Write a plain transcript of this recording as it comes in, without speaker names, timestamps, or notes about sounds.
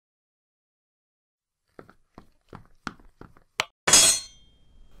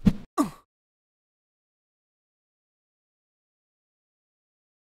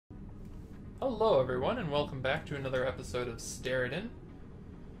Hello everyone, and welcome back to another episode of Steredenn.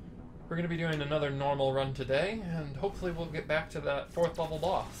 We're going to be doing another normal run today, and hopefully we'll get back to that 4th level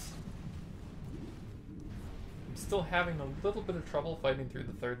boss. I'm still having a little bit of trouble fighting through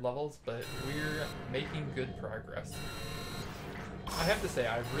the 3rd levels, but we're making good progress. I have to say,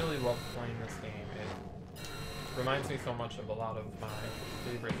 I really love playing this game. It reminds me so much of a lot of my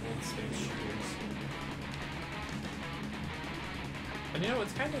favorite old space shooters. And you know,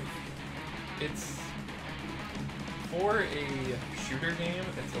 it's for a shooter game,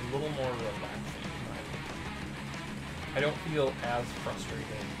 it's a little more relaxing in my opinion. I don't feel as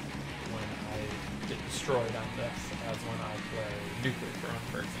frustrated when I get destroyed on this as when I play Nuclear Throne,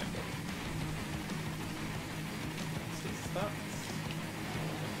 for example. Stasis spots.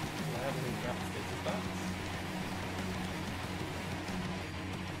 Gladly drop stasis spots.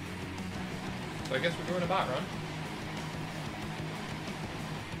 So I guess we're doing a bot run.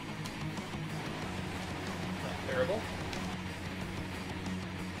 Terrible.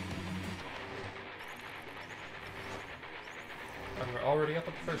 And we're already up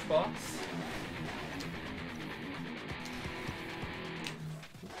at the first boss.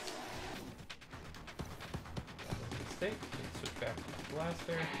 Mistake. Let's switch back to the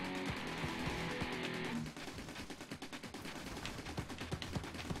blaster.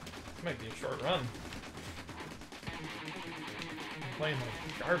 This might be a short run. I'm playing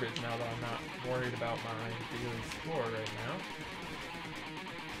like garbage now that I'm not worried about my daily score right now.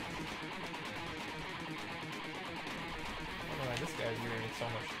 I don't know why this guy's giving me so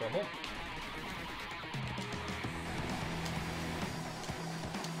much trouble.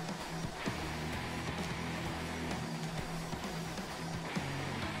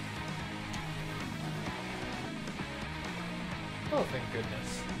 Oh, thank goodness.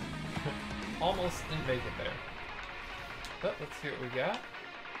 Almost didn't make it there. But let's see what we got.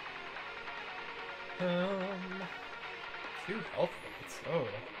 2 health points. Oh,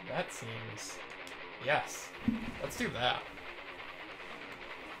 that seems... Yes. Let's do that.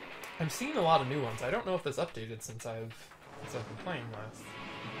 I'm seeing a lot of new ones. I don't know if this updated since I've been playing last.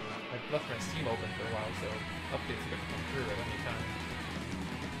 I've left my Steam open for a while, so updates could come through at any time.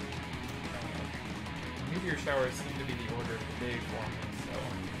 Meteor showers seem to be the order of the day for me, so...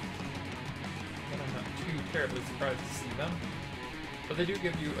 But I'm not too terribly surprised to see them. But they do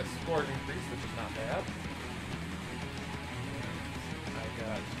give you a score increase, which is not bad. I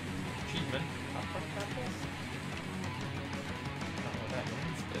got achievement. Popcorn apples? I don't know what that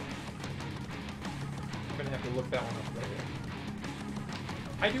means, but I'm gonna have to look that one up later.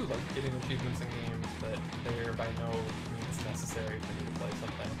 I do like getting achievements in games, but they're by no means necessary for me to play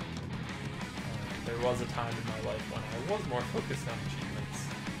something. There was a time in my life when I was more focused on achievements.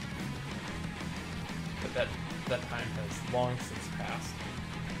 But that time has long since passed.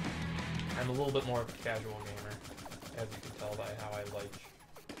 I'm a little bit more of a casual gamer, as you can tell by how I like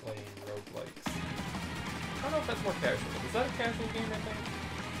playing roguelikes. I don't know if that's more casual. Is that a casual game, I think?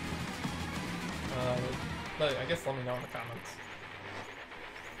 But I guess let me know in the comments.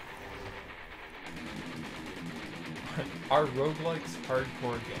 Are roguelikes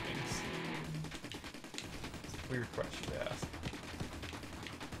hardcore games? It's a weird question to ask.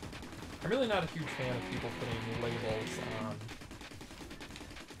 I'm really not a huge fan of people putting labels on,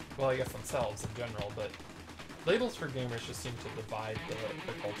 well, I guess themselves in general, but labels for gamers just seem to divide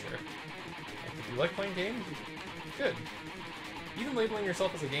the culture. Like, if you like playing games, good. Even labeling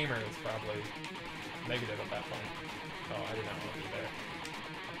yourself as a gamer is probably negative at that point. Oh, I did not want to be there.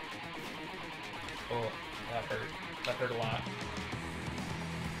 Oh, that hurt. That hurt a lot.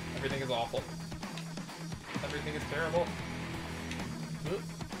 Everything is awful. Everything is terrible. Oop.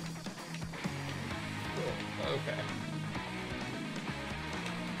 Okay.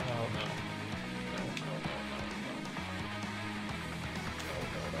 Oh no.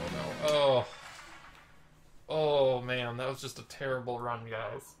 No. Oh. Oh man, that was just a terrible run,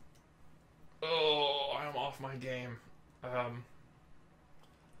 guys. Oh, I'm off my game.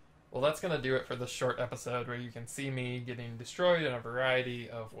 Well, that's gonna do it for this short episode where you can see me getting destroyed in a variety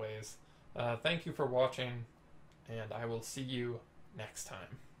of ways. Thank you for watching, and I will see you next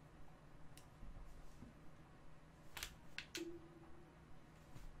time.